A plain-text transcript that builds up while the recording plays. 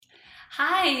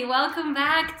Hi, welcome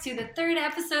back to the third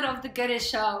episode of The Goodish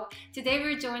Show. Today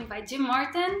we're joined by Jim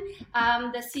Martin,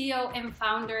 the CEO and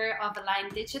founder of Align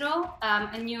Digital,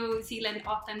 a New Zealand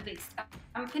Auckland-based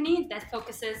company that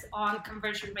focuses on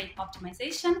conversion rate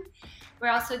optimization.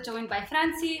 We're also joined by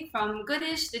Franci from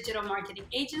Goodish Digital Marketing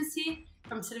Agency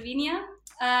from Slovenia,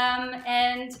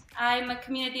 and I'm a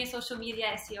community and social media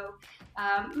SEO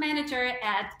manager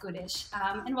at Goodish.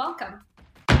 And welcome.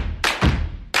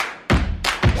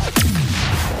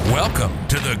 Welcome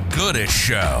to The Goodish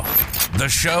Show, the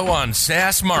show on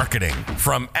SaaS marketing,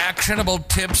 from actionable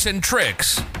tips and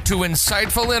tricks to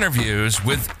insightful interviews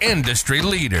with industry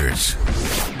leaders.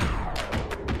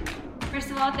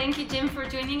 First of all, thank you, Jim, for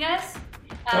joining us.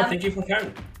 Thank you for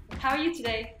coming. How are you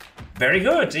today? Very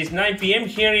good. It's 9 p.m.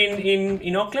 here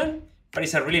in Auckland, but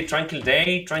it's a really tranquil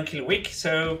day, tranquil week,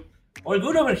 so all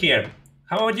good over here.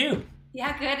 How about you?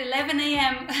 Yeah, good. 11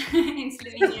 a.m. in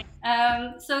Slovenia.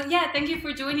 Thank you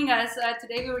for joining us.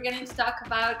 Today we were going to talk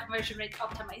about conversion rate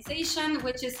optimization,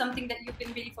 which is something that you've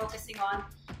been really focusing on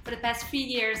for the past 3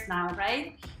 years now,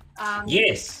 right?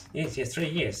 Yes, 3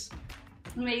 years.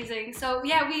 Amazing. So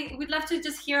we'd love to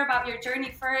just hear about your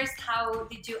journey first. How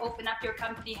did you open up your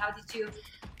company? How did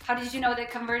you know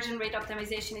that conversion rate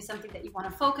optimization is something that you want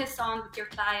to focus on with your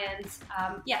clients?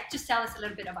 Just tell us a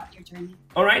little bit about your journey.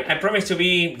 All right. I promise to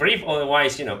be brief.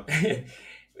 Otherwise,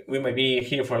 we might be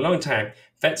here for a long time.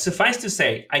 But suffice to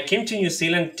say, I came to New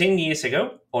Zealand 10 years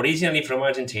ago, originally from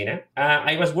Argentina.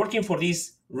 I was working for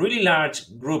this really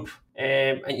large group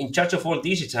in charge of all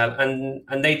digital.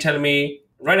 And they tell me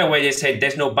right away, they said,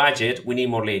 there's no budget. We need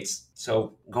more leads.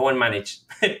 So go and manage.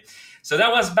 So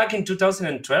that was back in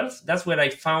 2012. That's where I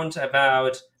found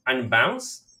about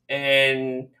Unbounce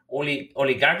and Oli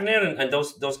Gagner and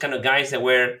those kind of guys that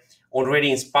were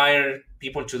already inspired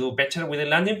people to do better with the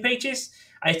landing pages.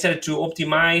 I started to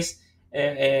optimize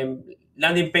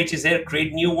landing pages there,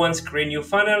 create new ones, create new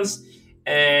funnels.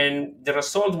 And the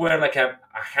result were like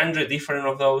 100 different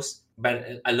of those,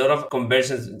 but a lot of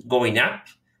conversions going up.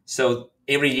 So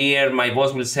every year my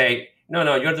boss will say,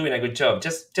 no, you're doing a good job.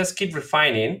 Just keep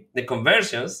refining the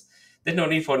conversions. There's no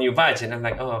need for new budget. And I'm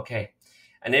like, oh, okay.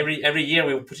 And every year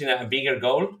we put in a bigger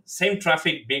goal, same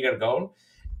traffic, bigger goal.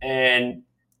 And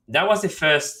that was the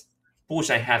first push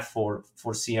I had for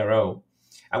CRO.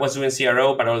 I was doing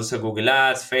CRO, but also Google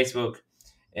Ads, Facebook,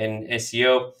 and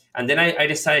SEO. And then I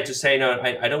decided to say, no,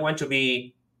 I don't want to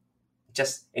be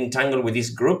just entangled with this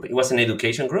group. It was an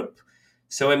education group.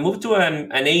 So I moved to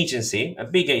an agency, a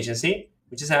big agency,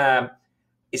 which is an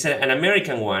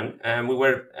American one. We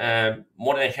were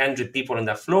more than 100 people on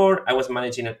that floor. I was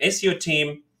managing an SEO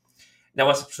team. That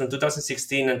was from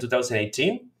 2016 and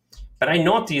 2018. But I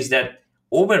noticed that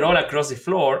overall across the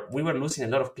floor, we were losing a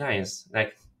lot of clients,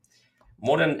 like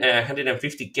more than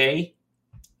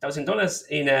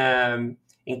 $150,000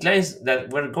 in clients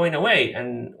that were going away.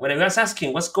 And when I was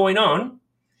asking what's going on,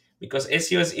 because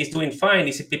SEO is doing fine,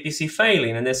 is PPC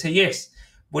failing? And they say, yes.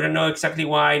 We don't know exactly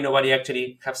why. Nobody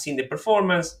actually have seen the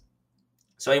performance.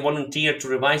 So I volunteered to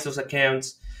revise those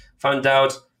accounts, found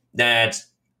out that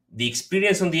the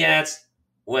experience on the ads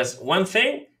was one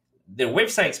thing, the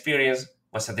website experience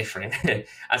was a different.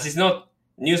 As it's not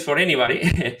news for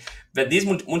anybody, but this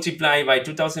multiplied by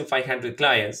 2,500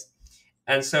 clients.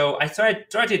 And so I tried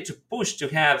to push to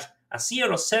have a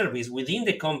CRO service within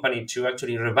the company to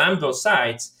actually revamp those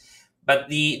sites. But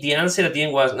the answer at the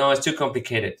end was, no, it's too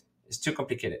complicated. It's too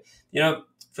complicated.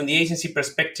 From the agency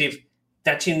perspective,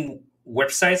 touching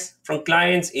websites from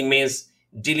clients, it means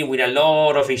dealing with a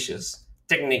lot of issues,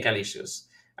 technical issues,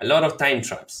 a lot of time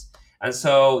traps. And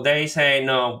so they say,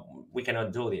 no, we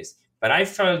cannot do this. But I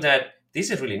felt that this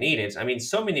is really needed. I mean,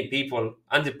 so many people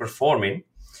underperforming.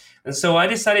 And so I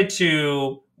decided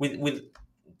to, with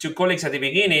two colleagues at the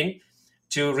beginning,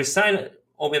 to resign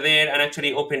over there and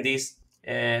actually open this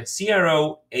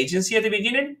CRO agency at the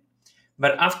beginning.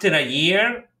 But after a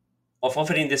year of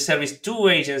offering the service to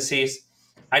agencies,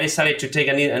 I decided to take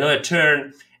another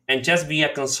turn and just be a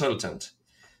consultant,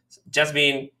 just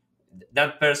being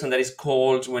that person that is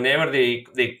called whenever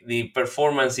the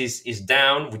performance is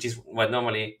down, which is what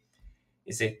normally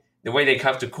is the way they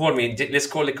have to call me. Let's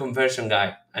call the conversion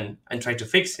guy and try to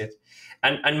fix it.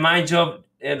 And my job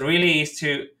really is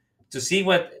to see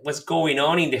what's going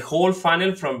on in the whole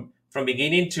funnel from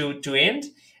beginning to end.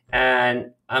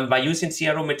 And by using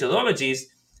CRO methodologies,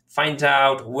 find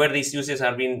out where these users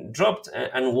are being dropped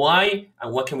and why,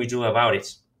 and what can we do about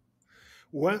it.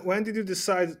 When did you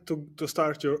decide to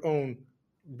start your own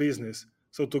business?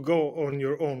 So to go on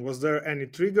your own, was there any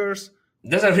triggers?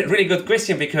 That's a really good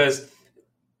question, because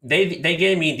they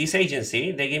gave me this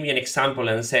agency, they gave me an example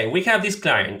and say, we have this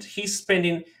client, he's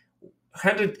spending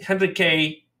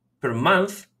 100K per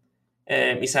month.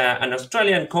 It's an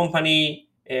Australian company,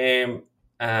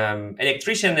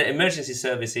 electrician emergency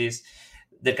services.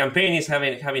 The campaign is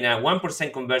having a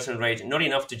 1% conversion rate, not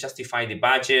enough to justify the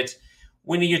budget.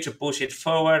 We need you to push it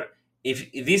forward.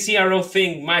 If this CRO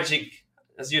thing, magic,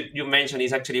 as you mentioned,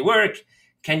 is actually work,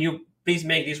 can you please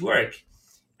make this work?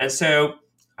 And so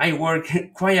I worked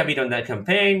quite a bit on that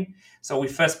campaign. So we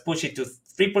first pushed it to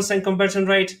 3% conversion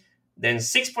rate, then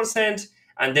 6%,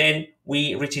 and then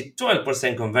we reached a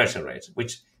 12% conversion rate,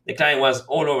 which the client was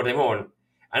all over the moon.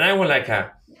 And I was like,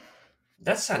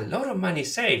 that's a lot of money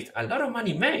saved, a lot of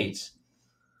money made.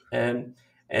 And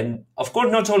of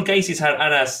course, not all cases are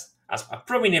as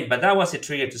prominent, but that was a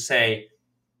trigger to say,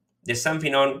 there's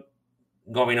something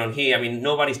going on here. I mean,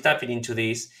 nobody's tapping into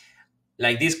this.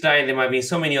 Like this client, there might be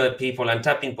so many other people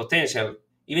untapping potential.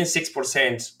 Even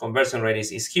 6% conversion rate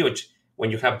is huge when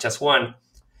you have just one.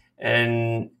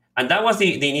 And that was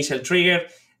the initial trigger.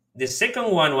 The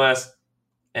second one was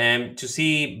to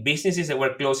see businesses that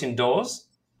were closing doors,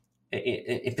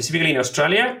 specifically in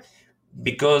Australia,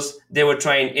 because they were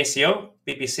trying SEO,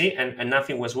 PPC, and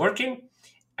nothing was working.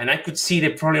 And I could see the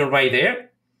problem right there.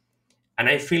 And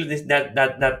I feel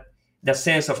that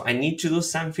sense of I need to do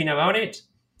something about it.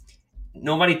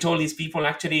 Nobody told these people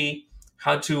actually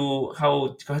how to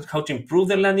improve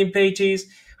their landing pages,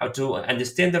 how to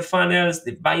understand their funnels,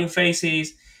 the buying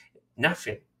phases,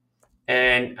 nothing.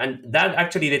 And that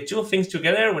actually, the two things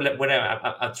together were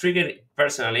a trigger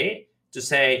personally to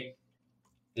say,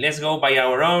 let's go by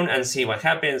our own and see what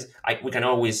happens. We can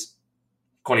always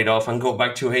call it off and go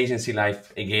back to agency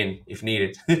life again if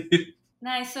needed.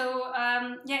 Nice. So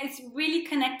it's really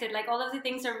connected. Like all of the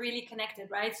things are really connected,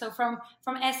 right? So from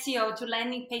SEO to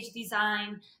landing page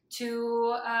design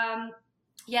to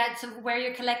to where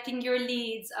you're collecting your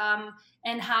leads,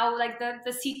 and how like the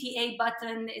CTA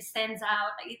button stands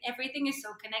out. Like everything is so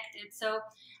connected. So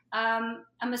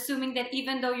I'm assuming that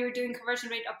even though you're doing conversion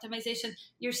rate optimization,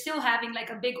 you're still having like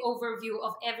a big overview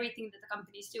of everything that the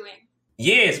company is doing.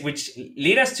 Yes, which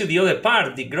lead us to the other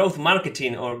part, the growth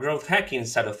marketing or growth hacking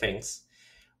side of things,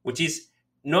 which is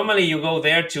normally you go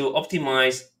there to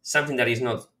optimize something that is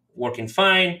not working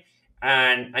fine.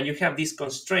 And you have these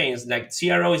constraints. Like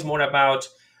CRO is more about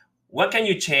what can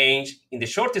you change in the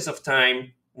shortest of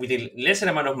time with a lesser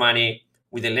amount of money,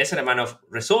 with a lesser amount of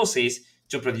resources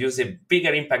to produce a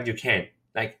bigger impact you can.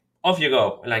 Like off you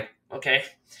go. Like, okay,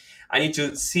 I need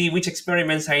to see which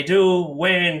experiments I do,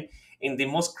 when, in the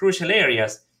most crucial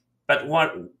areas. But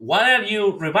what are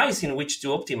you revising which to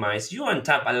optimize? You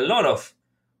untap a lot of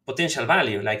potential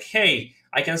value. Like, hey,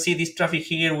 I can see this traffic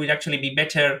here will actually be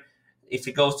better if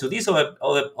it goes to this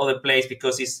other place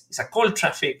because it's a cold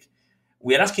traffic.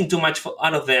 We are asking too much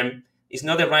out of them. It's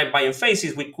not the right buying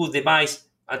phases. We could devise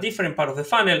a different part of the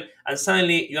funnel, and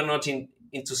suddenly you're not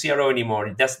into CRO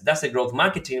anymore. That's the growth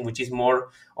marketing, which is more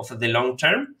of the long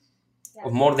term,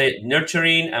 of more the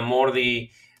nurturing and more the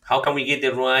how can we get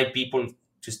the right people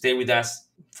to stay with us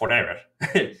forever.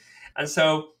 And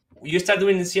so you start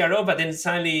doing the CRO, but then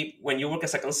suddenly when you work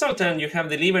as a consultant, you have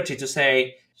the liberty to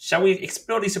say, shall we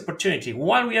explore this opportunity?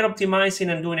 While we are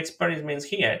optimizing and doing experiments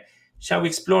here, shall we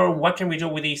explore what can we do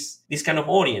with this kind of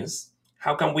audience?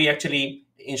 How can we actually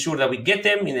ensure that we get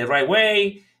them in the right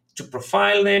way, to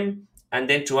profile them, and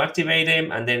then to activate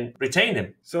them and then retain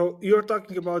them? So you're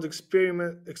talking about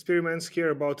experiments here,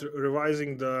 about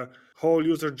revising the whole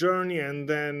user journey and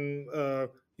then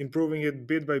improving it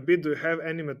bit by bit. Do you have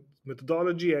any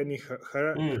methodology, any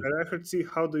hierarchy?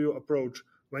 How do you approach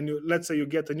when let's say you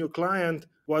get a new client?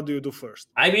 What do you do first?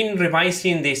 I've been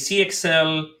revising the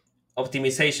CXL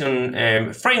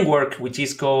optimization framework, which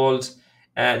is called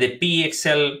the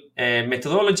PXL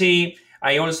methodology.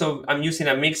 I'm using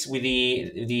a mix with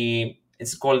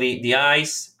it's called the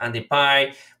ICE and the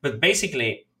PI. But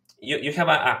basically, you have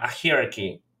a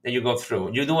hierarchy that you go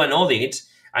through. You do an audit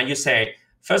and you say,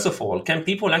 first of all, can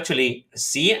people actually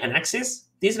see and access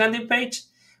this landing page?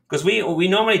 Because we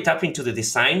normally tap into the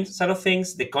design side of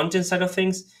things, the content side of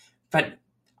things. But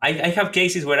I have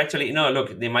cases where actually, no,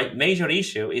 look, the major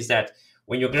issue is that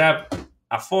when you grab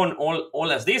a phone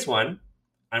all as this one,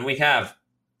 and we have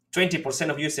 20%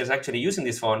 of users actually using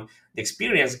this phone, the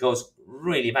experience goes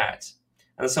really bad.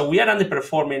 And so we are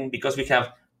underperforming because we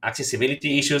have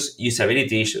accessibility issues,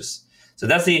 usability issues. So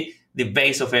that's the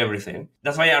base of everything.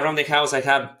 That's why around the house I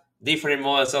have different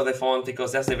models of the phone,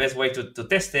 because that's the best way to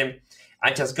test them.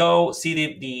 I just go see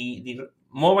the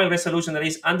mobile resolution that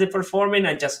is underperforming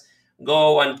and just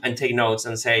go and take notes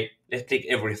and say, let's click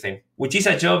everything, which is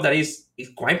a job that is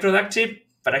quite productive,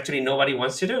 but actually nobody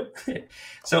wants to do.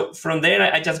 So from there,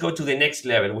 I just go to the next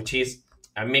level, which is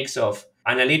a mix of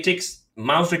analytics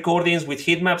mouse recordings with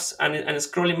heat maps and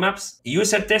scrolling maps,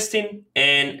 user testing,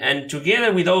 and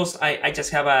together with those, I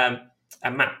just have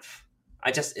a map.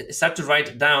 I just start to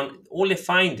write down all the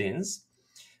findings,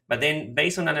 but then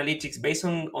based on analytics, based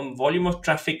on volume of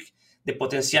traffic, the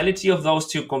potentiality of those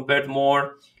to convert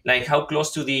more, like how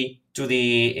close to the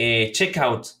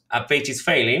checkout a page is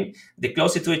failing, the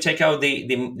closer to the checkout,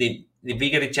 the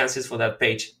bigger the chances for that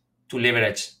page to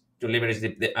leverage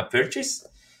a purchase.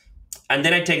 And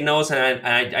then I take notes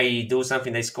and I do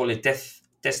something that's called a test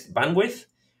bandwidth,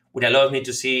 which allows me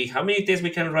to see how many tests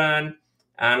we can run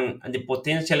and the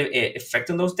potential effect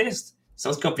on those tests.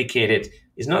 Sounds complicated.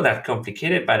 It's not that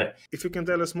complicated, but if you can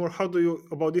tell us more,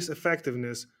 about this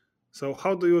effectiveness? So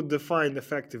how do you define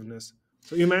effectiveness?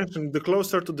 So you mentioned the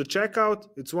closer to the checkout,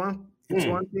 it's one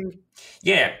thing.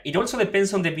 Yeah, it also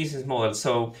depends on the business model.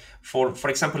 So for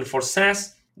example, for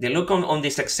SaaS, the look on the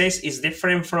success is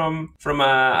different from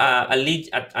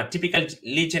a typical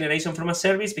lead generation from a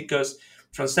service, because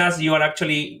from SaaS you are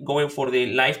actually going for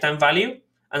the lifetime value,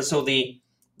 and so the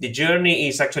journey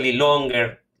is actually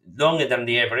longer than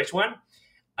the average one,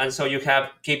 and so you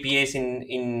have KPIs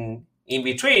in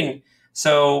between.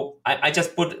 So I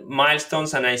just put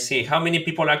milestones and I see how many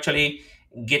people actually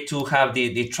get to have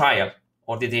the trial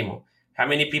or the demo, how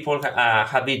many people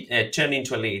have it turned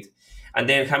into a lead, and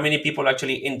then how many people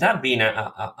actually end up being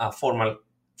a formal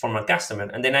customer.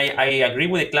 And then I agree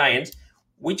with the client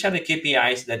which are the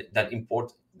KPIs that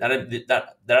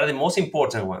are the most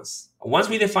important ones. Once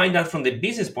we define that from the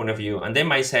business point of view, and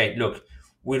then I say, look,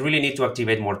 we really need to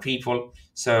activate more people.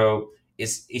 So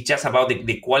it's just about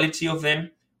the quality of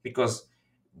them, because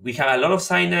we have a lot of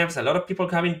signups, a lot of people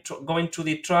going through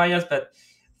the trials, but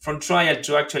from trial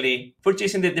to actually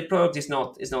purchasing the product is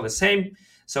not the same.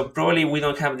 So probably we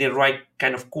don't have the right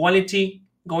kind of quality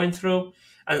going through,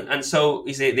 and so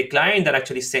it's the client that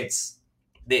actually sets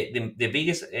the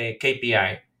biggest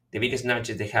KPI, the biggest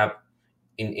nudges they have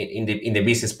in the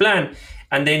business plan,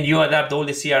 and then you adapt all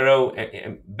the CRO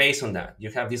based on that.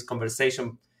 You have this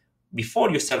conversation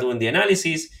before you start doing the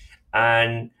analysis,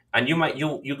 and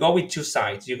you go with two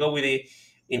sides. You go with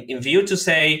in view to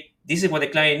say this is what the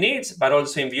client needs, but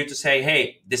also in view to say,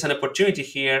 hey, there's an opportunity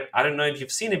here. I don't know if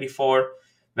you've seen it before,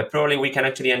 but probably we can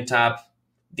actually untap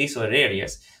these other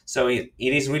areas. So it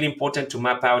is really important to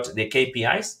map out the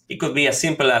KPIs. It could be as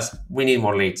simple as we need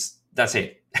more leads. That's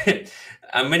it.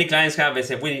 And many clients have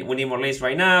said, we need more leads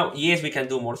right now. Yes, we can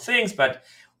do more things, but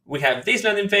we have this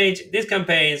landing page, these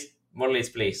campaigns, more leads,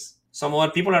 please. Some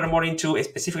other people are more into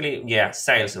specifically,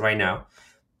 sales right now.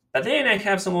 But then I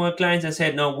have some other clients that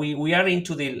said, no, we are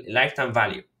into the lifetime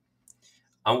value.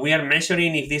 And we are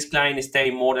measuring if this client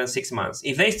stay more than 6 months.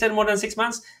 If they stay more than 6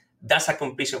 months, that's a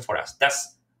completion for us.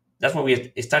 That's when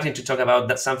we're starting to talk about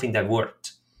that's something that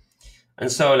worked.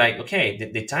 And so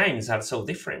the times are so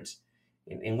different.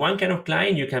 In one kind of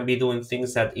client, you can be doing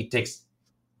things that it takes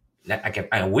like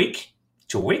a week,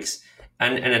 2 weeks.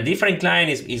 And a different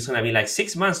client is going to be like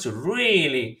 6 months to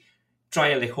really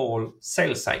trial the whole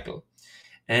sales cycle.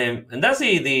 And that's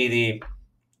the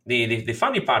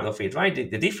funny part of it, right?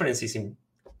 The differences in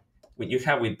what you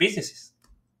have with businesses.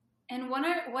 And what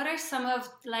are some of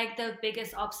the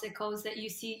biggest obstacles that you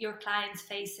see your clients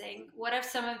facing? What are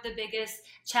some of the biggest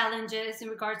challenges in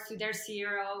regards to their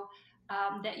CRO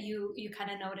that you kind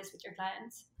of notice with your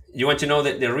clients? You want to know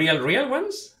the real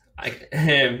ones? I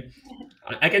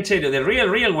can tell you the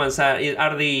real ones are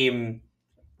the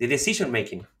decision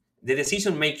making. The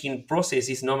decision making process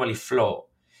is normally flawed.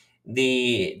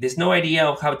 There's no idea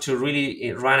of how to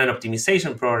really run an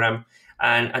optimization program,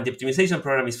 and the optimization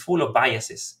program is full of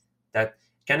biases that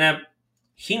kind of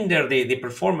hinder the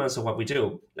performance of what we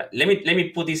do. Let me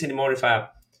put this in more of a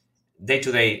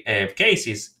day-to-day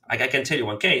cases. I can tell you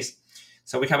one case.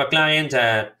 So we have a client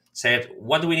that said,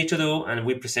 what do we need to do? And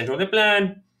we present all the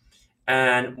plan,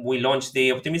 and we launched the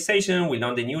optimization, we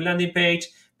launched the new landing page,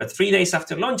 but 3 days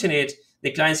after launching it,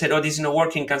 the client said, oh, this is not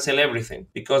working, cancel everything,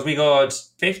 because we got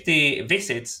 50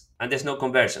 visits and there's no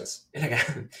conversions.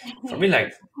 For me,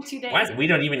 what? We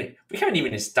haven't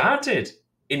even started,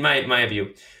 in my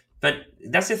view. But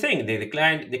that's the thing. The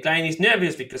client is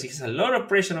nervous because he has a lot of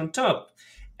pressure on top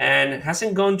and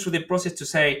hasn't gone through the process to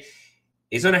say,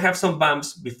 it's going to have some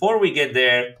bumps before we get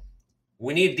there.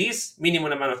 We need this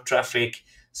minimum amount of traffic.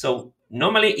 So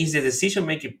normally it's the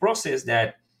decision-making process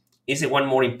that is the one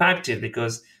more impacted,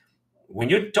 because when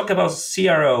you talk about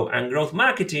CRO and growth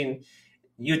marketing,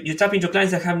 you tap into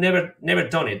clients that have never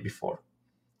done it before,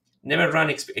 never run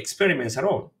experiments at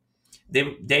all.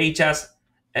 They just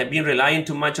have been relying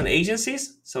too much on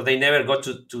agencies, so they never got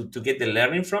to get the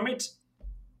learning from it.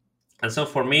 And so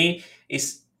for me,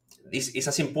 it's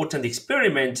as important the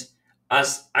experiment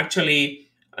as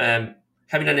actually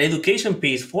having an education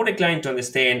piece for the client to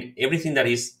understand everything that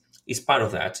is part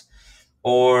of that,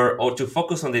 or to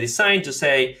focus on the design to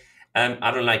say,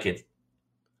 I don't like it,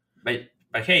 but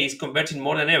hey, it's converting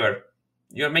more than ever.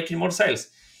 You're making more sales.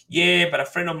 Yeah, but a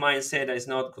friend of mine said that it's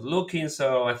not good looking,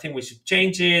 so I think we should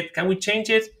change it. Can we change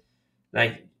it?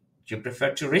 Like, you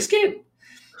prefer to risk it?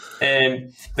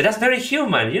 But that's very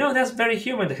human. That's very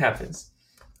human that happens.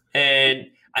 And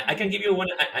I can give you one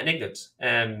anecdote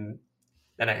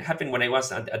that happened when I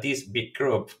was at this big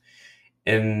group.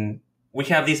 We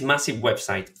have this massive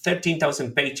website,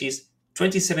 13,000 pages,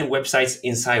 27 websites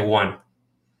inside one.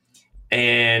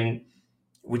 And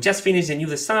we just finished a new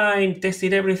design,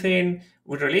 tested everything,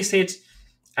 we released it.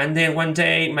 And then one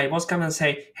day my boss comes and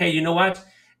say, hey, you know what?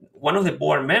 One of the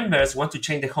board members wants to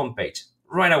change the homepage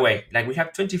right away. Like, we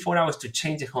have 24 hours to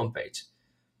change the homepage.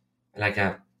 Like,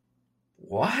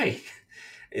 why?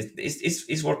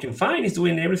 It's working fine. It's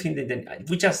doing everything. That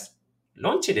we just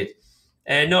launched it.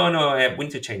 No, we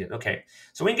need to change it. Okay.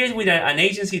 So we engaged with an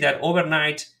agency that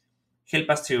overnight helped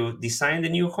us to design the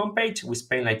new homepage. We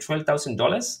spent like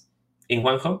 $12,000 in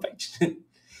one homepage.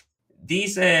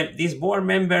 This board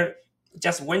member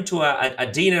just went to a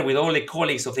dinner with all the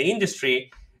colleagues of the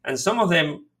industry, and some of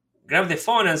them grabbed the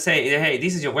phone and say, hey,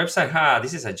 this is your website.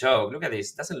 This is a joke. Look at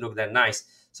this. It doesn't look that nice.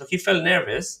 So he felt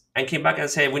nervous and came back and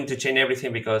said, we need to change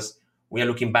everything because we are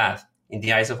looking bad in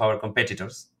the eyes of our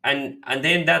competitors. And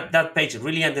then that page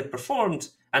really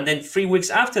underperformed. And then 3 weeks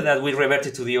after that, we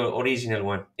reverted to the original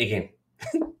one again.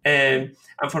 And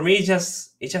for me, it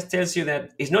just tells you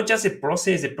that it's not just a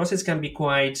process. The process can be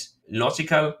quite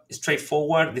logical,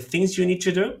 straightforward. The things you need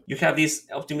to do. You have this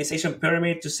optimization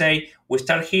pyramid to say, we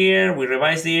start here, we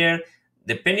revise there.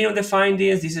 Depending on the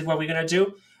findings, this is what we're going to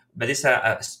do. But it's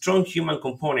a strong human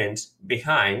component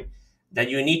behind that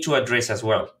you need to address as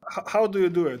well. How do you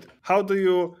do it? How do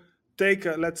you take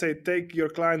your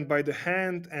client by the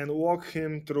hand and walk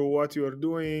him through what you are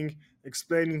doing,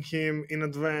 explaining him in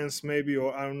advance maybe,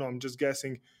 or I don't know, I'm just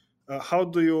guessing. How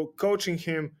do you coaching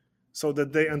him so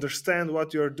that they understand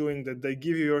what you're doing, that they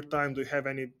give you your time? Do you have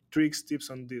any tricks, tips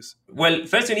on this? Well,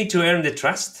 first you need to earn the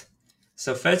trust.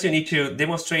 So first you need to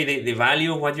demonstrate the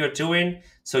value of what you're doing.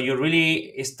 So you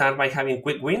really start by having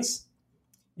quick wins.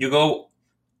 You go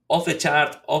off the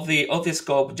chart, off the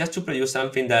scope, just to produce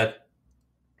something that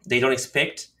they don't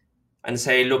expect, and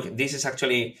say, look, this is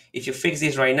actually, if you fix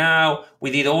this right now, we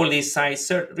did all this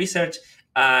size research,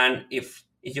 and if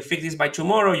you fix this by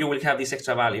tomorrow, you will have this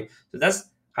extra value. So that's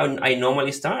how I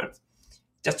normally start,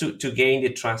 just to gain the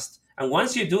trust. And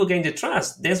once you do gain the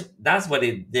trust, that's where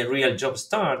the real job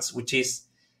starts, which is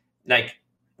like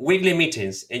weekly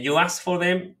meetings. And you ask for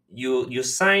them, you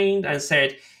signed and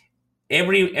said,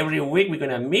 every week we're going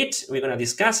to meet, we're going to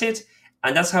discuss it.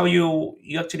 And that's how you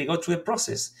actually go through the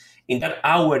process. In that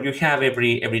hour you have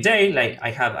every day, like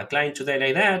I have a client today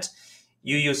like that,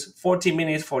 you use 40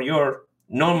 minutes for your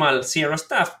normal CRO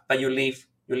stuff, but you leave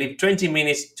 20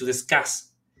 minutes to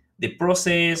discuss the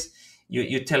process.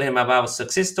 You tell him about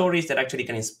success stories that actually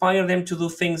can inspire them to do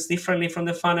things differently from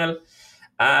the funnel,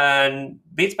 and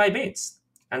bits by bits.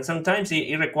 And sometimes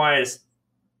it requires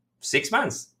 6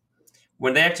 months.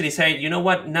 When they actually say, you know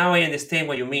what, now I understand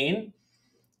what you mean.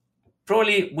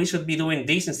 Probably we should be doing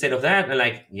this instead of that. And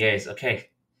like, yes, okay.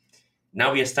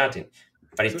 Now we are starting.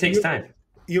 But it takes time.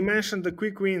 You mentioned the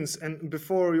quick wins, and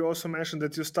before you also mentioned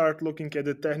that you start looking at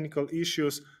the technical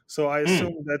issues. So I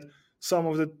assume that some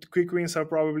of the quick wins are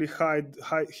probably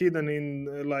hidden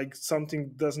in like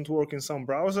something doesn't work in some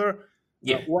browser.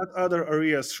 Yeah. What other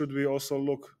areas should we also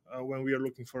look when we are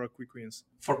looking for a quick wins?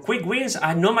 For quick wins,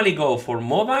 I normally go for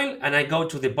mobile, and I go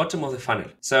to the bottom of the funnel.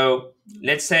 So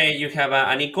let's say you have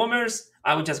an e-commerce.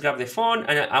 I would just grab the phone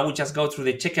and I would just go through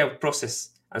the checkout process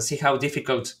and see how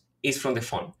difficult it is from the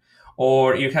phone.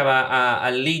 Or you have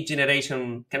a lead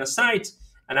generation kind of site,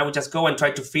 and I would just go and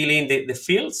try to fill in the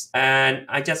fields. And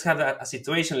I just had a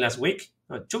situation last week,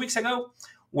 2 weeks ago,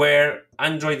 where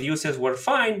Android users were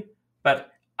fine,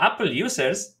 but Apple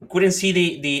users couldn't see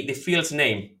the field's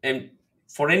name. And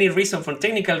for any reason, for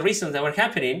technical reasons that were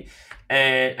happening.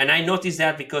 And I noticed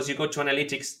that because you go to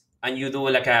analytics and you do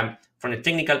like from a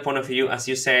technical point of view, as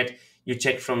you said, you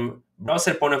check from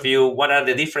browser point of view, what are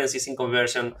the differences in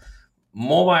conversion,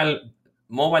 mobile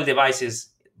devices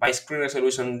by screen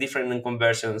resolution, different in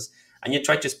conversions, and you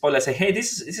try to spot and say, hey,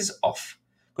 this is off.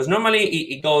 Because normally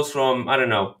it goes from,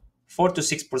 4 to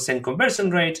 6% conversion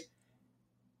rate,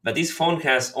 but this phone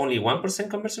has only 1%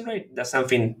 conversion rate. That's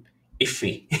something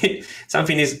iffy.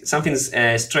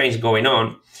 Something's strange going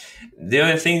on. The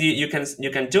other thing you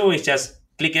can do is just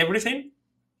click everything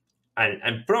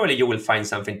And probably you will find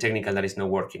something technical that is not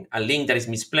working, a link that is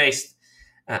misplaced,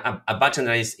 a button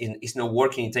that is not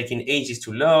working, taking ages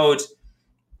to load,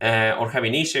 or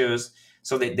having issues.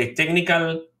 So the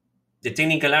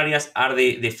technical areas are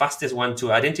the fastest one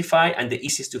to identify and the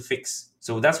easiest to fix.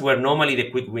 So that's where normally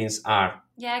the quick wins are.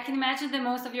 Yeah, I can imagine that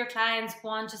most of your clients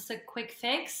want just a quick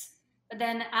fix, but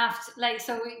then after, like,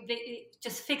 so they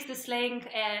just fix this link.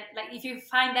 Like, if you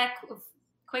find that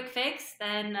quick fix,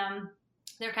 then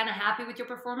they're kind of happy with your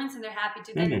performance, and they're happy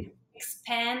to then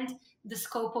expand the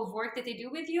scope of work that they do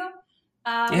with you.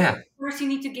 First, you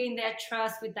need to gain their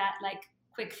trust with that, like,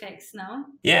 quick fix, no?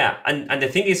 Yeah, and the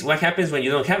thing is, what happens when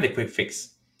you don't have the quick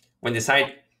fix? When the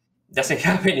site doesn't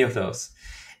have any of those.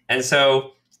 And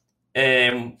so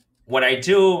what I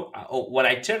do, or what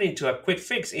I turn into a quick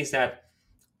fix is that,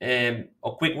 a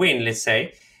quick win, let's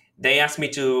say, they ask me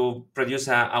to produce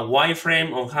a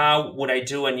wireframe on how would I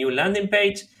do a new landing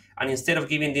page. And instead of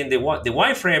giving them the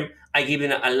wireframe, I give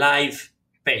them a live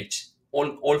page,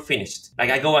 all finished. Like,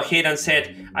 I go ahead and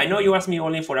said, I know you asked me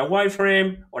only for a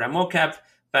wireframe or a mockup,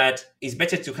 but it's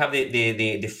better to have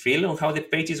the feel on how the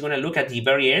page is going to look at the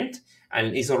very end.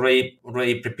 And it's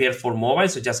already prepared for mobile.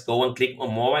 So just go and click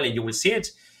on mobile and you will see it.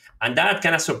 And that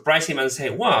kind of surprised him and say,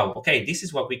 wow, okay, this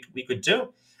is what we could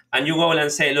do. And you go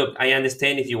and say, look, I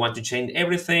understand if you want to change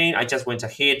everything. I just went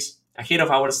ahead of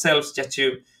ourselves just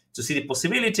to see the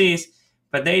possibilities.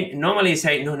 But they normally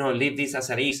say, no, leave this as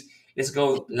it is. Let's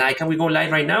go live. Can we go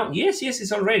live right now? Yes,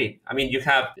 it's already. I mean, you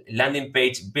have landing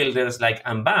page builders like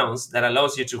Unbounce that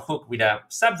allows you to hook with a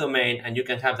subdomain, and you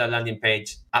can have that landing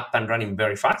page up and running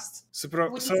very fast. So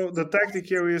the tactic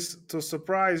here is to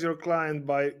surprise your client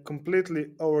by completely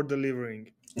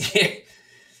over-delivering.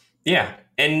 Yeah.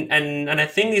 And I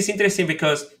think it's interesting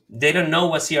because they don't know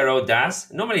what CRO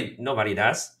does. Normally, nobody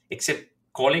does, except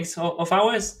colleagues of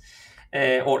ours.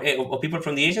 Or people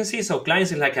from the agency. So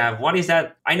clients are like, what is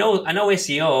that? I know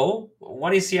SEO.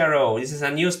 What is CRO? This is a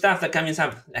new stuff that comes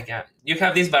up. Like, you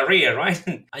have this barrier, right?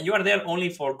 And you are there only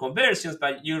for conversions,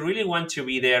 but you really want to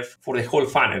be there for the whole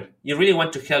funnel. You really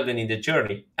want to help them in the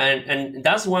journey. And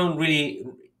that's one really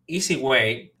easy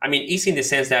way. I mean, easy in the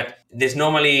sense that there's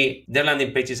normally their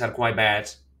landing pages are quite bad.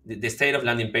 The state of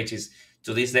landing pages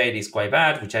to this day is quite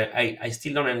bad, which I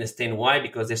still don't understand why,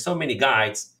 because there's so many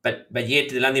guides, but yet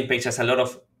the landing page has a lot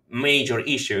of major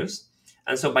issues.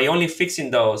 And so by only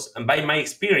fixing those, and by my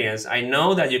experience, I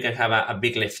know that you can have a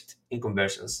big lift in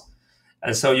conversions.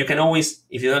 And so you can always,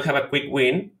 if you don't have a quick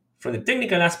win from the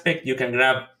technical aspect, you can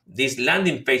grab this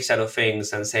landing page side of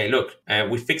things and say, look,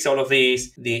 we fix all of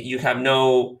these. You have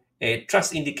no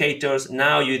trust indicators.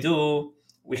 Now you do.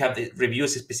 We have the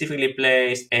reviews specifically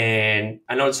placed, and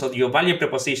also your value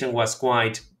proposition was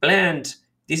quite bland.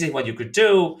 This is what you could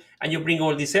do. And you bring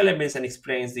all these elements and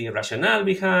explains the rationale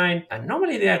behind. And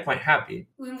normally they are quite happy.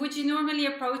 Would you normally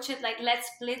approach it like, let's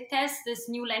split test this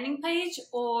new landing page,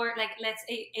 or like, let's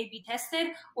A/B test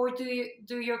it? Or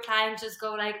do your client just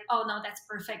go like, oh no, that's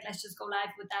perfect, let's just go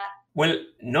live with that? Well,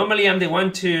 normally I'm the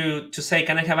one to say,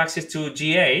 can I have access to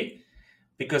GA?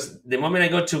 Because the moment I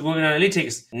go to Google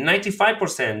Analytics,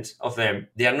 95% of them,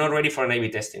 they are not ready for an A/B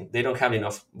testing. They don't have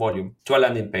enough volume to a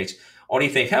landing page. Or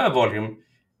if they have a volume,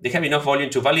 they have enough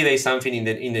volume to validate something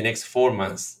in the next 4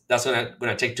 months. That's going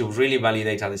to take to really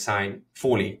validate a design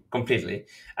fully, completely.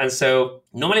 And so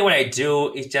normally what I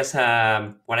do is just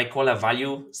what I call a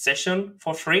value session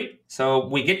for free. So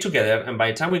we get together, and by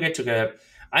the time we get together,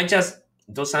 I just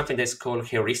do something that's called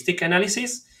heuristic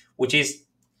analysis, which is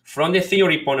from the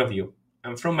theory point of view.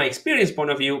 And from my experience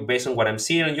point of view, based on what I'm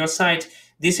seeing on your site,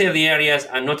 these are the areas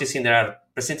I'm noticing that are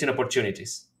presenting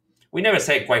opportunities. We never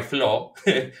say quite flawed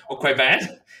or quite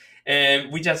bad.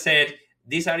 We just said,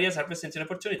 these areas are presenting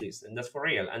opportunities, and that's for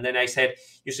real. And then I said,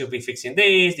 you should be fixing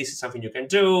this. This is something you can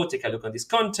do. Take a look at this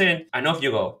content, and off you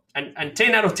go. And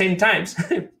 10 out of 10 times,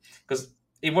 because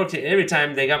it works every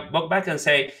time, they walk back and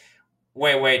say,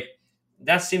 wait,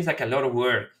 that seems like a lot of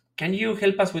work. Can you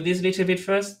help us with this little bit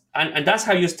first? And that's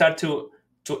how you start to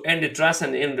earn the trust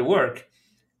and earn the work.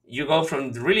 You go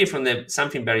from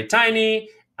something very tiny,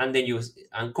 and then you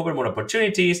uncover more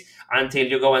opportunities until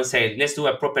you go and say, let's do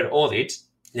a proper audit.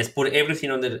 Let's put everything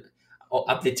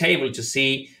up the table to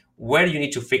see where you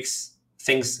need to fix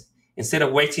things. Instead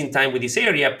of wasting time with this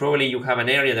area, probably you have an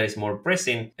area that is more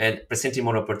pressing and presenting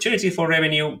more opportunity for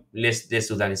revenue. Let's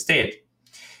do that instead.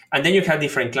 And then you have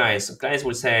different clients. So clients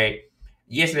will say,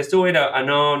 yes, let's do it. No, I'm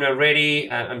not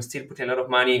ready. I'm still putting a lot of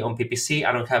money on PPC.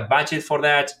 I don't have budget for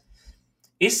that.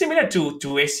 It's similar to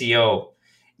SEO.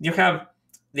 You have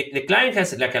the client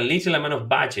has like a little amount of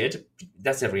budget.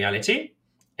 That's the reality.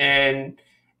 And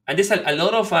there's a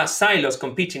lot of silos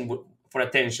competing for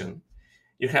attention.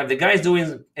 You have the guys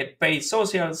doing a paid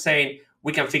social saying,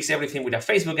 we can fix everything with a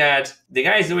Facebook ad. The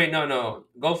guys doing, no,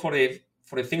 go for the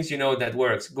things that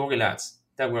works. Google Ads,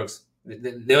 that works.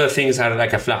 The other things are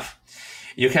like a fluff.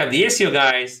 You have the SEO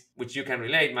guys, which you can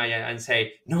relate, Maya, and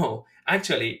say, no,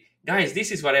 actually, guys, this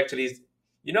is what actually is,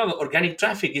 organic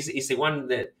traffic is the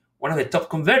one of the top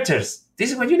converters.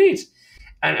 This is what you need.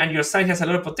 And your site has a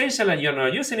lot of potential and you're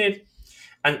not using it.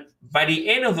 And by the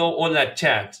end of all that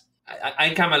chat,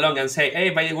 I come along and say,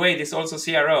 hey, by the way, there's also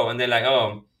CRO. And they're like,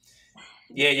 oh,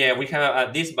 yeah, we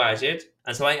have this budget.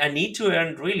 And so I need to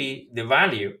earn really the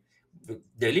value,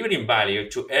 delivering value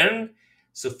to earn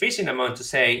sufficient amount to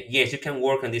say, yes, you can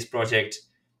work on this project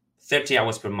 30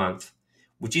 hours per month,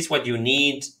 which is what you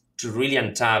need to really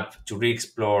untap, to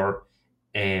re-explore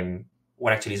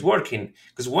what actually is working.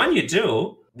 Because when you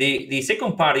do, the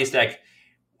second part is like,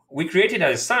 we created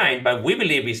a design, but we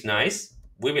believe it's nice.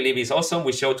 We believe it's awesome.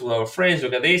 We show to our friends,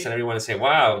 look at this, and everyone say,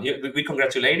 wow, we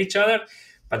congratulate each other.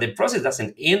 But the process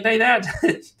doesn't end like that.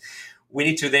 We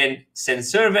need to then send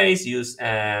surveys, use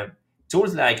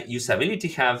tools like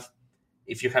Usability Hub.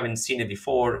 If you haven't seen it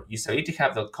before,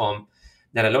 usabilityhub.com,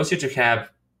 that allows you to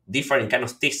have different kind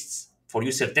of tests for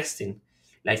user testing.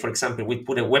 Like, for example, we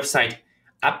put a website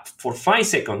up for 5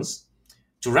 seconds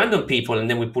to random people, and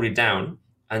then we put it down.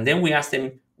 And then we ask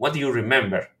them, what do you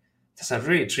remember? That's a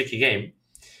really tricky game.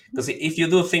 Because if you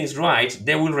do things right,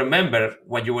 they will remember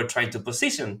what you were trying to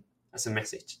position as a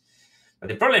message. But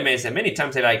the problem is that many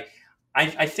times they're like,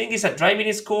 I think it's a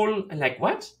driving school. And like,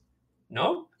 what?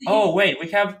 No? Oh, wait, we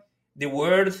have the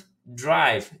word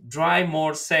drive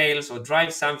more sales or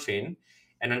drive something.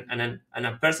 And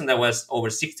a person that was over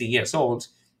 60 years old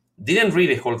didn't read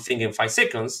the whole thing in 5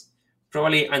 seconds,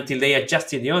 probably until they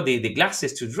adjusted the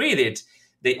glasses to read it.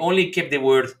 They only kept the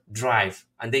word drive,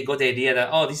 and they got the idea that,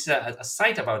 oh, this is a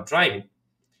site about driving.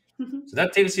 So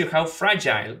that tells you how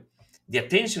fragile the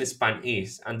attention span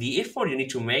is and the effort you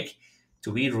need to make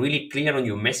to be really clear on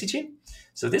your messaging.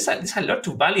 So there's a lot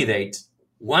to validate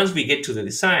once we get to the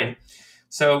design.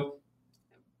 So,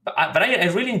 but I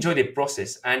really enjoy the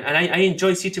process, and I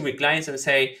enjoy sitting with clients and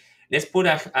say, let's put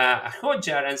a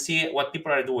Hotjar and see what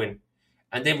people are doing.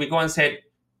 And then we go and say,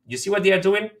 you see what they are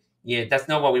doing? Yeah, that's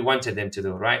not what we wanted them to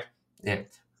do, right? Yeah,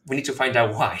 we need to find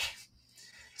out why.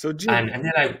 So, Jim, and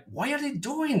they're like, why are they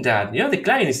doing that? The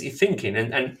client is thinking,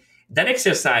 and that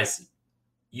exercise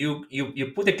you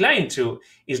put the client through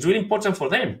is really important for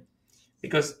them,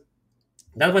 because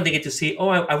that's when they get to see, oh,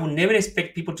 I would never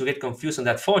expect people to get confused on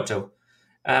that photo.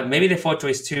 Maybe the photo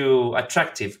is too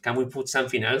attractive. Can we put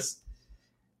something else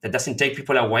that doesn't take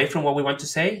people away from what we want to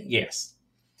say? Yes.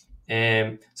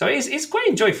 So it's quite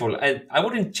enjoyable. I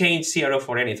wouldn't change CRO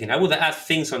for anything. I would add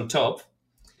things on top.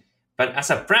 But as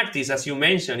a practice, as you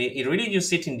mentioned, it really you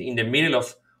sit in the middle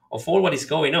of all what is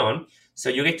going on. So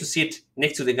you get to sit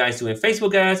next to the guys doing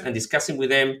Facebook ads and discussing with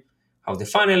them how the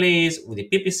funnel is, with the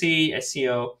PPC,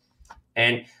 SEO.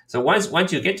 And so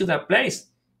once you get to that place,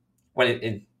 well,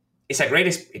 it's a great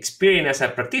experience as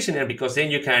a practitioner, because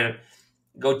then you can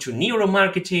go to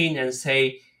neuromarketing and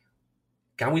say,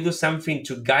 can we do something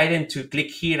to guide them to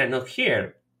click here and not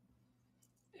here?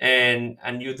 And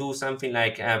you do something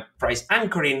like price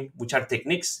anchoring, which are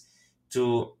techniques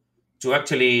to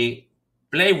actually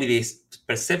play with this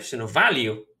perception of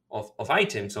value of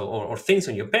items or things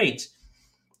on your page.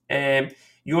 And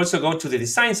you also go to the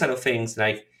design side of things,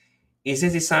 like, is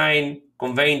this design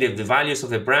conveying the values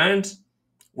of the brand?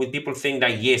 Will people think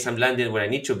that, yes, I'm landing where I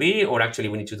need to be, or actually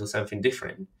we need to do something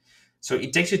different? So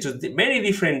it takes you to many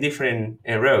different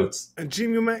roads. And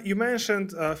Jim, you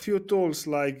mentioned a few tools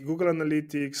like Google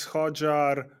Analytics,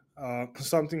 Hotjar,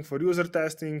 something for user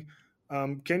testing.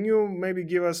 Can you maybe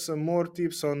give us some more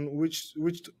tips on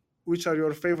which are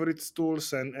your favorite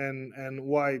tools and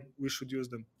why we should use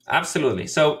them? Absolutely.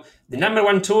 So the number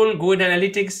one tool, Google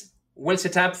Analytics, well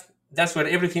set up. That's where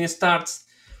everything starts.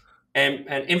 And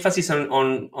emphasis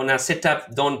on a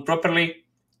setup done properly,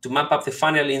 to map up the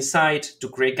funnel inside, to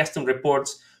create custom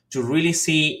reports, to really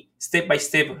see step by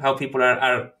step how people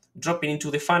are dropping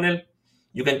into the funnel.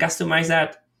 You can customize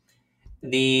that.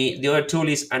 The other tool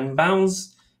is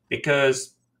Unbounce,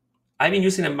 because I've been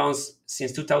using Unbounce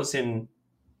since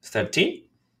 2013.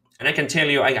 And I can tell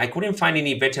you, I couldn't find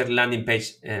any better landing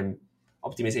page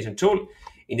optimization tool,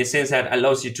 in the sense that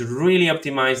allows you to really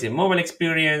optimize the mobile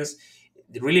experience,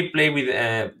 really play with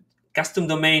custom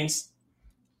domains.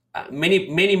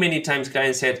 Many times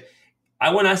clients said,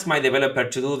 I want to ask my developer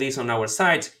to do this on our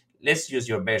site. Let's use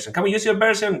your version. Can we use your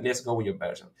version? Let's go with your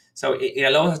version. So it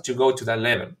allows us to go to that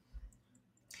level.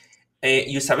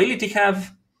 Usability Hub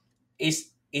is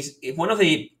one of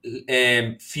the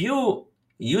few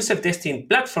user testing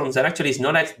platforms that actually is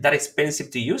not that expensive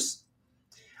to use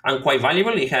and quite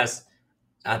valuable. It has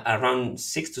around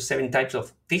 6 to 7 types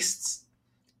of tests,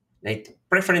 like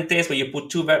preference tests where you put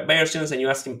 2 versions and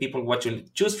you're asking people what to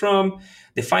choose from.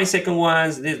 The 5-second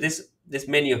ones, there's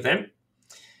many of them.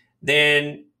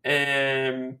 Then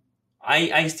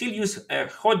I still use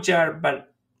Hotjar,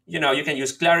 but you can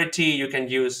use Clarity, you can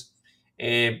use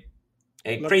a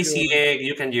Crazy Egg,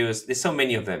 you can use. There's so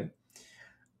many of them.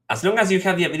 As long as you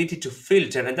have the ability to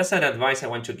filter, and that's an advice I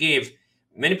want to give.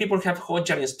 Many people have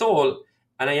Hotjar installed,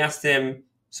 and I ask them,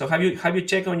 so have you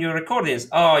checked on your recordings?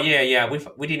 Oh yeah,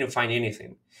 we didn't find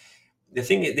anything. The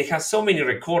thing is, they have so many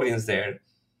recordings there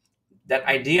that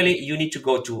ideally you need to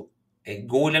go to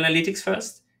Google Analytics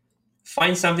first,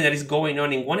 find something that is going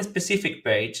on in one specific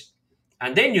page,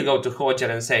 and then you go to Hotjar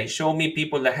and say, show me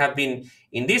people that have been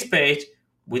in this page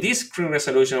with this screen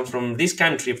resolution from this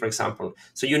country, for example.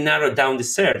 So you narrow down the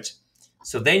search.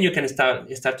 So then you can start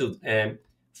to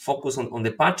focus on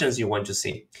the patterns you want to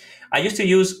see. I used to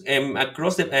use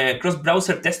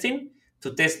cross-browser testing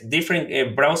to test different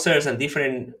browsers and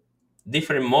different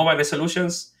mobile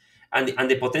resolutions and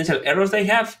the potential errors they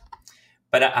have.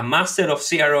 But a master of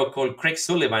CRO called Craig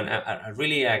Sullivan,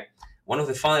 really one of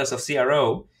the founders of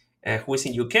CRO, who is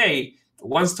in UK,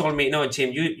 once told me, no,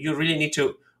 Jim, you really need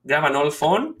to grab an old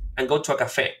phone and go to a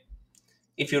cafe.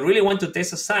 If you really want to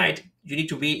test a site, you need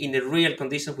to be in the real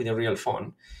conditions with a real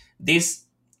phone. This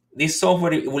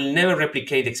software will never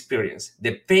replicate the experience,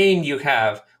 the pain you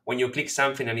have when you click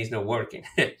something and it's not working.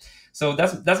 So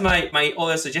that's my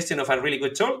other suggestion of a really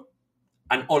good tool,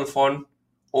 an old phone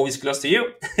always close to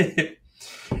you.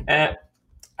 And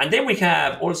then we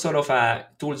have all sort of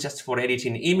tools just for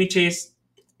editing images,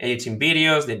 editing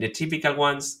videos, the typical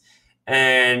ones,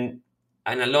 and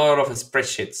a lot of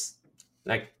spreadsheets,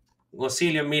 like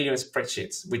gazillion million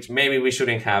spreadsheets, which maybe we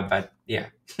shouldn't have, but yeah.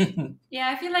 Yeah,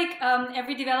 I feel like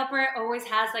every developer always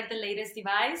has like the latest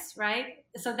device, right?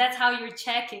 So that's how you're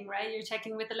checking, right? You're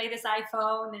checking with the latest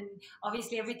iPhone, and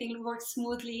obviously everything works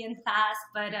smoothly and fast.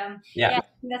 But yeah,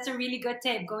 that's a really good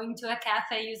tip, going to a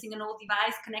cafe using an old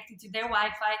device, connecting to their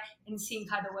Wi-Fi and seeing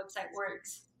how the website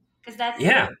works. Because that's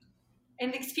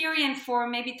an experience for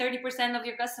maybe 30% of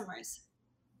your customers.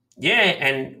 Yeah,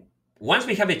 and once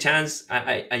we have a chance,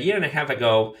 a year and a half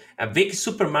ago, a big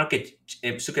supermarket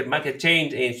chain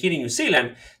here in New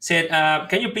Zealand said,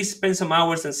 can you please spend some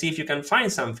hours and see if you can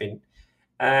find something?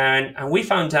 And we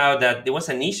found out that there was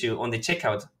an issue on the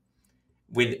checkout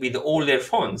with all their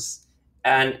phones.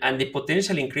 And the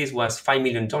potential increase was $5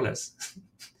 million.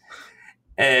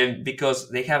 Because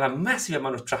they have a massive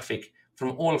amount of traffic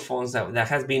from all phones that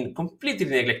has been completely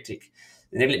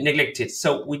neglected.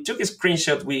 So we took a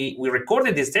screenshot, we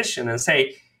recorded this session and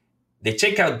say, the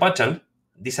checkout button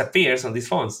disappears on these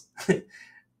phones.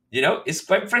 It's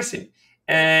quite pressing.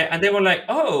 And they were like,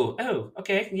 oh,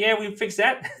 okay, yeah, we fixed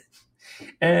that.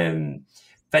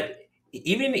 But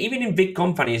even in big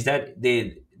companies, that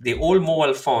the old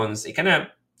mobile phones, it kind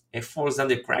of falls down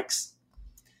the cracks.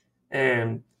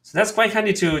 So that's quite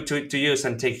handy to use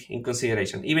and take in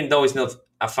consideration, even though it's not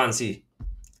a fancy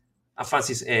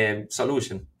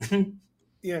solution.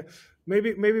 Yeah,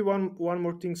 maybe one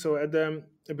more thing. So at the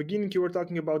beginning, you were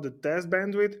talking about the test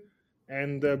bandwidth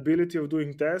and the ability of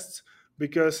doing tests,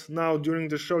 because now during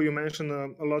the show you mentioned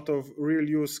a lot of real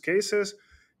use cases,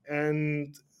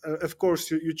 and of course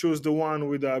you choose the one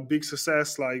with a big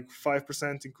success, like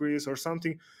 5% increase or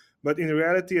something. But in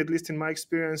reality, at least in my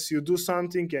experience, you do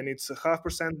something and it's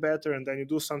 0.5% better, and then you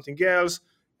do something else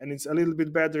and it's a little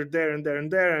bit better there and there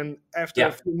and there, and after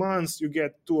a few months you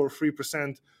get 2 or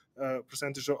 3%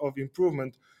 percentage of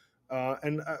improvement.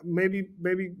 And maybe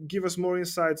give us more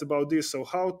insights about this. So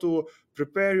how to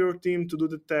prepare your team to do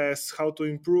the tests, how to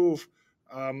improve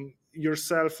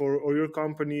yourself or your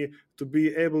company to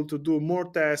be able to do more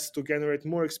tests, to generate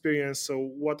more experience. So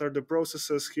what are the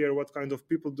processes here? What kind of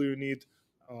people do you need?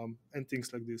 And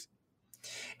things like this.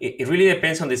 It really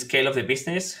depends on the scale of the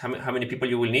business, how many people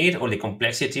you will need, or the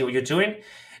complexity of what you're doing.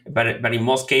 But in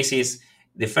most cases,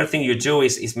 the first thing you do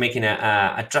is making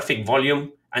a traffic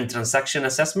volume and transaction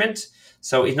assessment.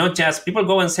 So it's not just people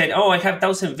go and say, oh, I have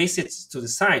 1,000 visits to the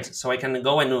site, so I can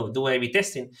go and do A/B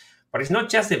testing. But it's not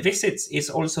just the visits, it's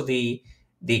also the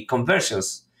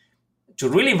conversions. To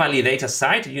really validate a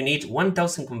site, you need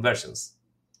 1,000 conversions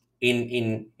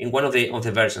in one of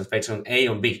the versions based on A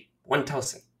or B.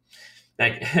 1,000.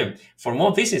 Like for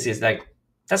more businesses, like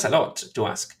that's a lot to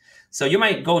ask. So you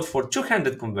might go for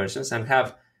 200 conversions and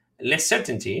have less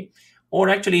certainty, or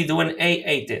actually do an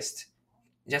AA test.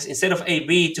 Just instead of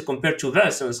A/B to compare 2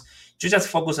 versions, you just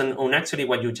focus on actually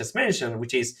what you just mentioned,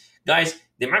 which is, guys,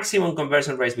 the maximum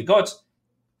conversion rates we got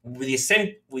with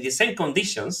the same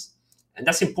conditions, and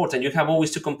that's important. You have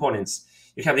always two components.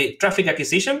 You have the traffic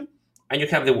acquisition and you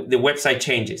have the website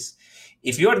changes.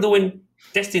 If you are doing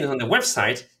testing on the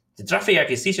website, the traffic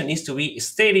acquisition needs to be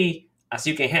steady as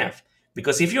you can have.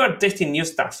 Because if you are testing new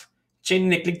stuff, changing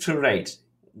the click-through rate,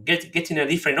 getting a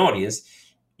different audience,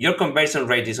 your conversion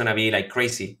rate is going to be like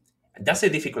crazy. And that's the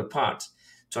difficult part.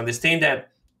 To understand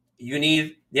that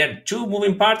there are two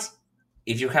moving parts.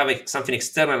 If you have something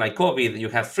external like COVID, you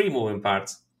have three moving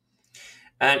parts.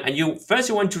 And you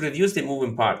want to reduce the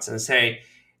moving parts and say,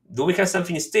 do we have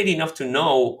something steady enough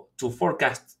to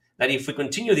forecast that if we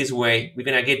continue this way, we're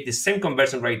going to get the same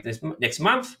conversion rate next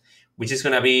month, which is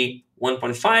going to be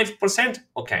 1.5%?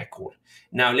 Okay, cool.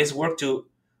 Now let's work to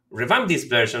revamp this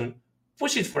version,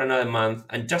 push it for another month,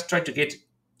 and just try to get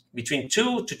between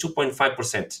 2 to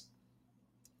 2.5%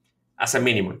 as a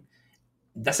minimum.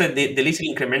 That's the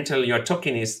little incremental you're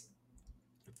talking is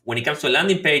when it comes to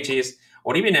landing pages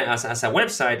or even as a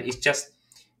website, it's just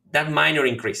that minor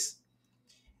increase.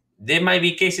 There might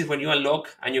be cases when you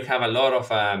unlock and you have a lot of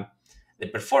the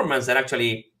performance that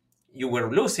actually you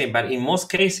were losing, but in most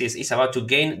cases, it's about to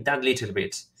gain that little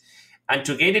bit. And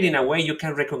to get it in a way you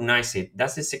can recognize it.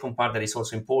 That's the second part that is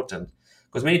also important.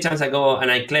 Because many times I go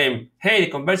and I claim, hey,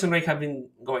 the conversion rate have been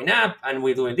going up and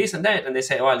we're doing this and that. And they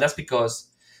say, well, that's because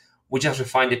we just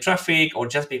refined the traffic or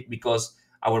just because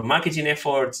our marketing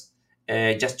efforts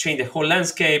just change the whole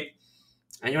landscape.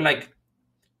 And you're like,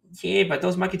 yeah, but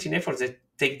those marketing efforts, they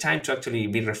take time to actually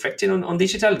be reflected on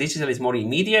digital. Digital is more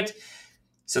immediate.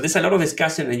 So there's a lot of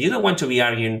discussion, and you don't want to be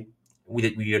arguing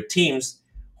with your teams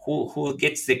who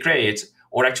gets the credit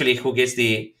or actually who gets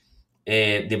the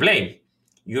blame.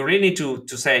 You really need to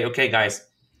say, okay, guys,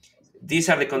 these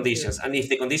are the conditions. And if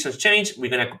the conditions change, we're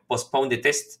going to postpone the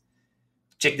test,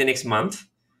 check the next month.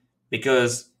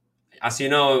 Because as you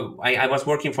know, I was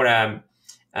working for a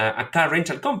car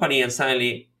rental company, and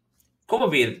suddenly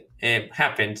COVID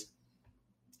happened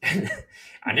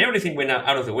and everything went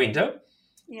out of the window.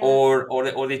 Yeah.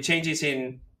 Or the changes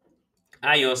in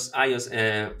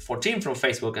iOS 14 from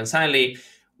Facebook, and suddenly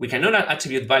we cannot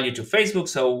attribute value to Facebook,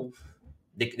 so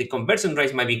the conversion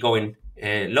rates might be going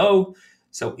low.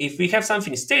 So if we have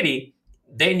something steady,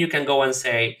 then you can go and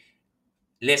say,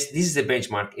 this is the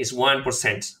benchmark, it's 1%,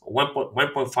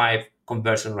 1.5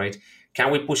 conversion rate.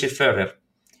 Can we push it further?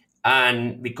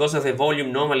 And because of the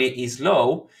volume normally is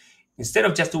low, instead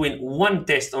of just doing one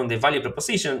test on the value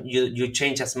proposition, you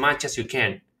change as much as you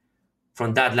can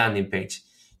from that landing page.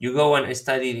 You go and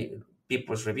study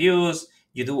people's reviews,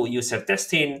 you do user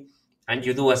testing, and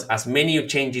you do as many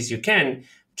changes you can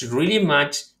to really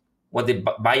match what the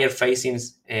buyer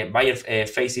faces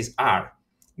are.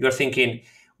 You're thinking,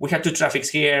 we have two traffics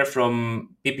here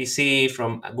from PPC,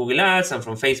 from Google Ads, and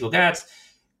from Facebook Ads.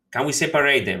 Can we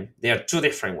separate them? They are two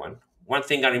different ones. One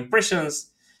thing are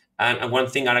impressions, and one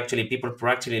thing are actually people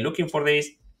proactively looking for this.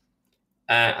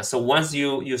 So once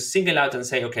you single out and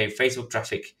say, okay, Facebook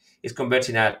traffic is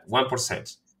converting at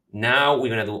 1%. Now we're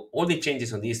going to do all the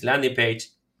changes on this landing page.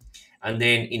 And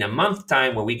then in a month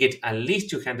time, when we get at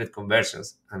least 200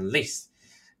 conversions, at least,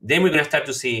 then we're going to start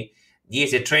to see,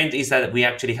 yes, the trend is that we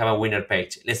actually have a winner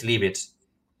page. Let's leave it.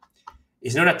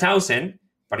 It's not 1,000,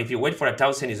 but if you wait for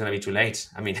 1,000, it's going to be too late.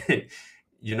 I mean,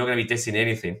 you're not going to be testing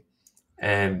anything.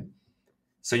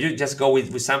 So you just go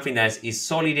with something that is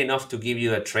solid enough to give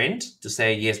you a trend to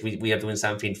say, yes, we are doing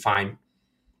something fine.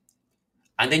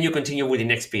 And then you continue with the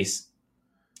next piece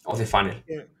of the funnel.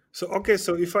 Yeah.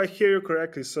 So if I hear you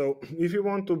correctly, so if you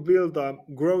want to build a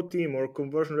growth team or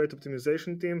conversion rate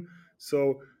optimization team,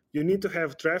 so you need to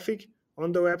have traffic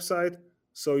on the website.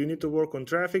 So you need to work on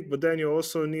traffic, but then you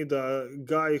also need a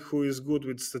guy who is good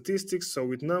with statistics, so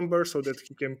with numbers, so that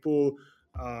he can pull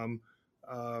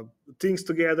things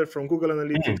together from Google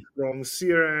Analytics, from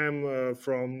CRM,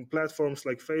 from platforms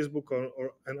like Facebook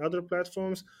and other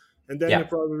platforms. And then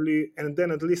and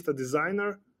then at least a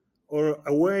designer or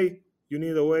you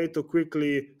need a way to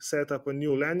quickly set up a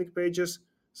new landing pages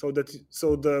I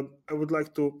would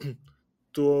like to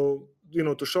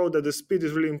show that the speed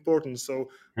is really important. So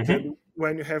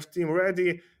when you have team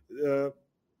ready,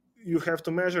 you have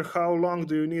to measure how long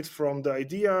do you need from the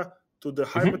idea to the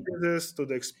hypothesis, to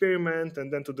the experiment,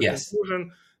 and then to the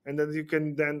conclusion. And then you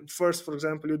can first, for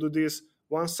example, you do this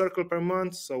one circle per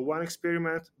month, so one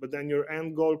experiment, but then your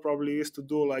end goal probably is to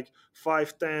do like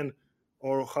 5, 10,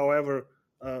 or however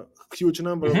huge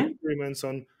number of experiments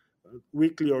on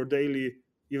weekly or daily,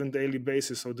 even daily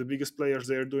basis. So the biggest players,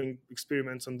 they are doing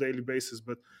experiments on daily basis.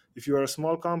 But if you are a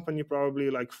small company, probably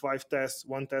like 5 tests,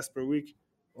 1 test per week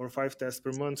or 5 tests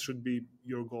per month should be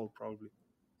your goal probably.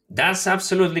 That's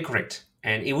absolutely correct.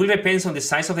 And it will depend on the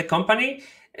size of the company.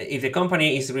 If the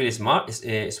company is really small,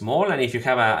 and if you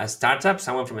have a startup,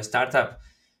 someone from a startup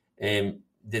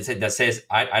that says,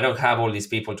 I don't have all these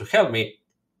people to help me,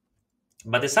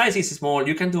 but the size is small,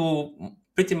 you can do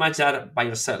pretty much that by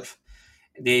yourself.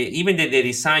 Even the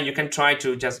design, you can try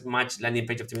to just match landing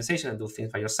page optimization and do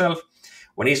things by yourself.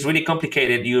 When it's really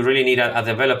complicated, you really need a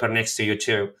developer next to you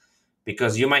too,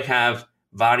 because you might have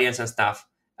variants and stuff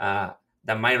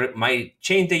that might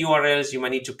change the URLs. You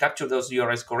might need to capture those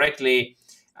URLs correctly,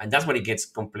 and that's when it gets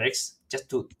complex.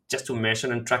 Just to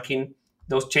measure and tracking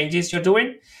those changes you're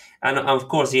doing, and of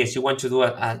course, yes, you want to do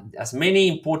as many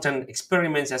important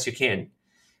experiments as you can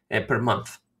per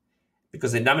month,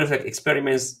 because the number of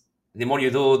experiments, the more you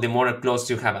do, the more close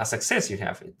you have a success you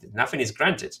have. Nothing is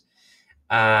granted,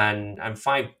 and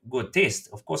 5 good tests,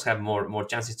 of course, have more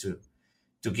chances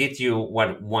to get you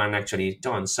what one actually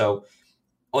done. So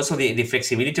also the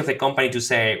flexibility of the company to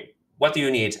say, what do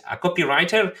you need? A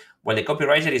copywriter? Well, the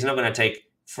copywriter is not going to take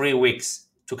 3 weeks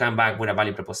to come back with a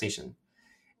value proposition.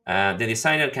 The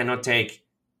designer cannot take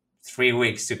 3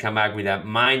 weeks to come back with a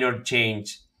minor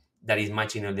change that is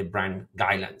matching on the brand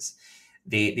guidelines.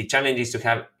 The challenge is to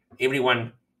have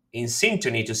everyone in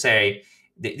synchrony to say,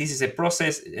 this is a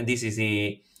process, and this is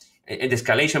the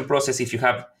escalation process.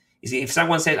 If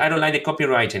someone says, I don't like the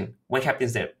copywriting, what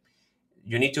happens then?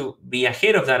 You need to be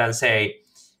ahead of that and say,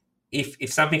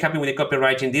 if something happens with the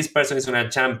copywriting, this person is going to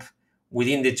jump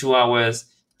within the 2 hours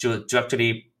to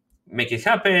actually make it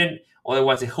happen.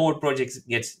 Otherwise, the whole project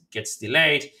gets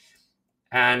delayed.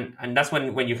 And that's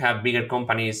when you have bigger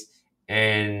companies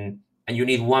and you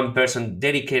need one person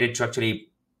dedicated to actually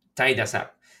tie this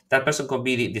up. That person could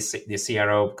be the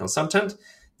CRO consultant,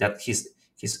 that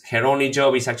her only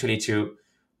job is actually to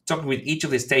talk with each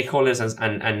of the stakeholders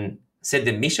and set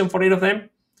the mission for each of them,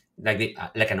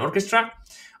 like an orchestra,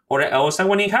 or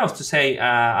someone in-house to say,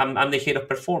 I'm the head of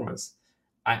performance.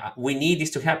 We need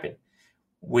this to happen.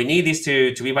 We need this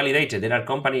to be validated. There are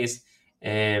companies,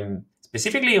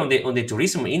 specifically on the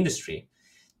tourism industry,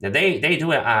 that they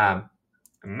do a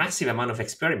massive amount of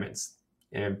experiments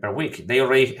per week. They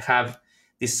already have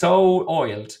this so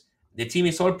oiled. The team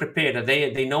is all prepared that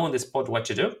they know on the spot what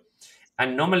to do.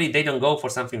 And normally they don't go for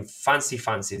something fancy.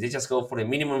 They just go for the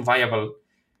minimum viable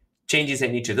changes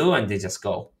they need to do, and they just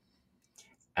go.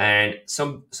 And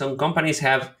some companies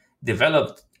have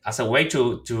developed as a way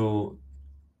to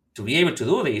be able to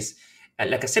do this,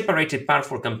 like a separated part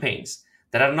for campaigns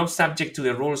that are not subject to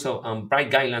the rules of bright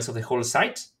guidelines of the whole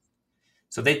site.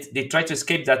 So they try to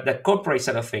escape that corporate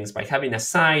side of things by having a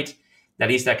site that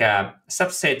is like a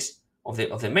subset of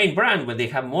the main brand, where they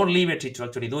have more liberty to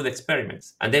actually do the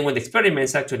experiments. And then when the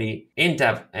experiments actually end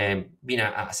up being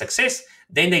a success,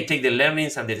 then they take the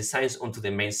learnings and the designs onto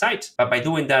the main site. But by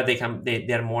doing that,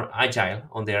 they're more agile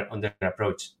on their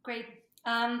approach. Great.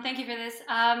 Thank you for this.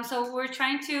 So we're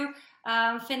trying to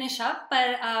finish up,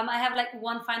 but I have like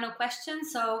one final question.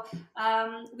 So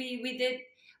we did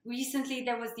recently,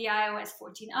 there was the iOS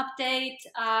 14 update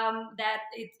that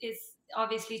it is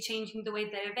obviously changing the way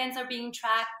that events are being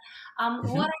tracked.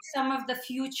 What are some of the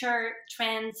future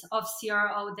trends of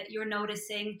CRO that you're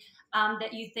noticing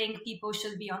that you think people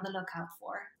should be on the lookout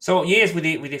for? So yes, with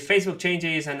the Facebook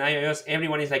changes and iOS,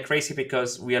 everyone is like crazy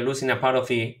because we are losing a part of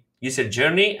the user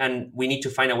journey, and we need to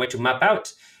find a way to map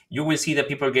out. You will see that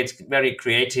people get very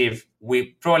creative.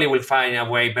 We probably will find a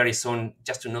way very soon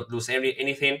just to not lose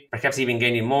anything, perhaps even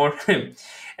gaining more.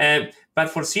 But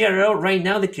for CRO, right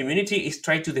now, the community is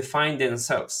trying to define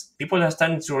themselves. People are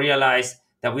starting to realize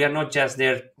that we are not just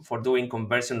there for doing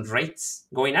conversion rates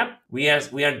going up. We are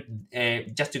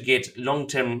just to get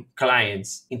long-term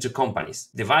clients into companies.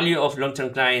 The value of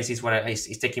long-term clients is what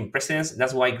is taking precedence.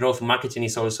 That's why growth marketing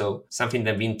is also something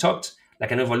that's being taught,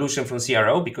 like an evolution from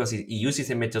CRO, because it uses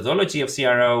the methodology of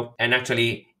CRO and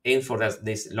actually aims for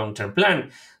this long-term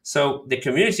plan. So the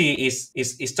community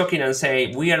is talking and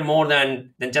say, we are more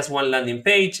than just one landing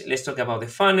page. Let's talk about the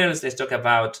funnels. Let's talk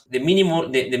about the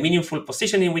meaningful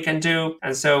positioning we can do.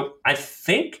 And so I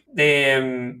think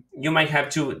you might have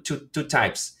two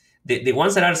types. The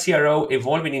ones that are CRO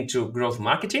evolving into growth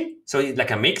marketing. So it's like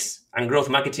a mix, and growth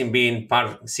marketing being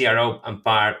part CRO and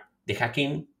part the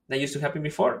hacking that used to happen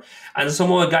before. And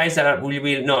some other guys that will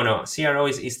be, no, CRO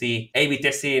is the A/B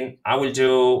testing I will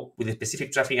do with the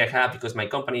specific traffic I have because my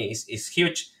company is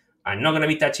huge. I'm not going to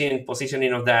be touching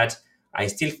positioning of that. I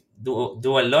still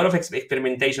do a lot of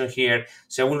experimentation here.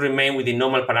 So I will remain with the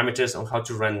normal parameters on how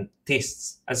to run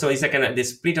tests. And so it's like the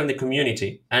split on the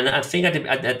community. And I think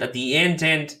at the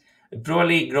end,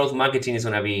 probably growth marketing is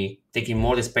going to be taking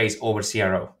more the space over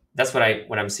CRO. That's what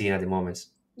I'm seeing at the moment.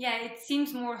 Yeah, it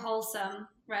seems more wholesome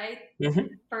right?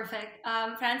 Mm-hmm. Perfect.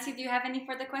 Francie, do you have any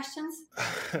further questions?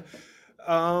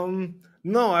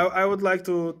 No, I would like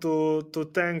to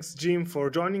thank Jim for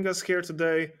joining us here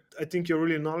today. I think you're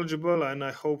really knowledgeable, and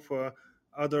I hope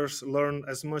others learn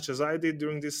as much as I did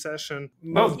during this session.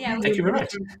 Well, thank you very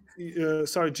much.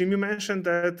 Sorry, Jim, you mentioned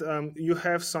that you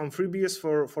have some freebies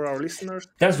for our listeners.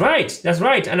 That's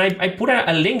right. And I put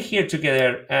a link here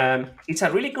together. It's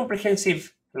a really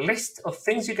comprehensive list of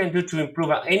things you can do to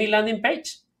improve any landing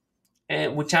page,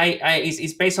 which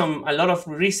is based on a lot of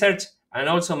research and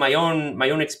also my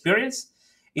own experience.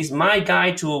 Is my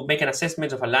guide to make an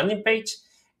assessment of a landing page.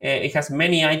 It has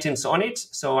many items on it,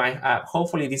 so I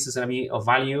hopefully this is going to be of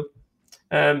value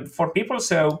for people.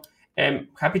 So I'm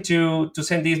happy to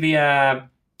send this via.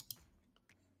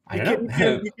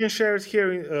 You can share it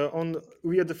here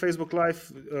via the Facebook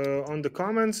Live on the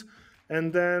comments,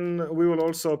 and then we will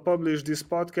also publish this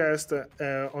podcast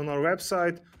on our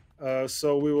website.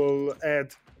 So we will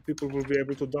add. People will be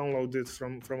able to download it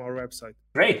from our website.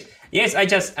 Great. Yes, I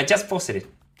just posted it.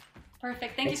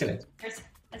 Perfect. Thank you.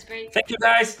 That's great. Thank you,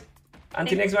 guys.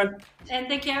 Until next one. And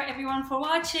thank you, everyone, for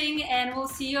watching. And we'll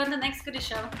see you on the next Goodish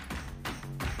Show.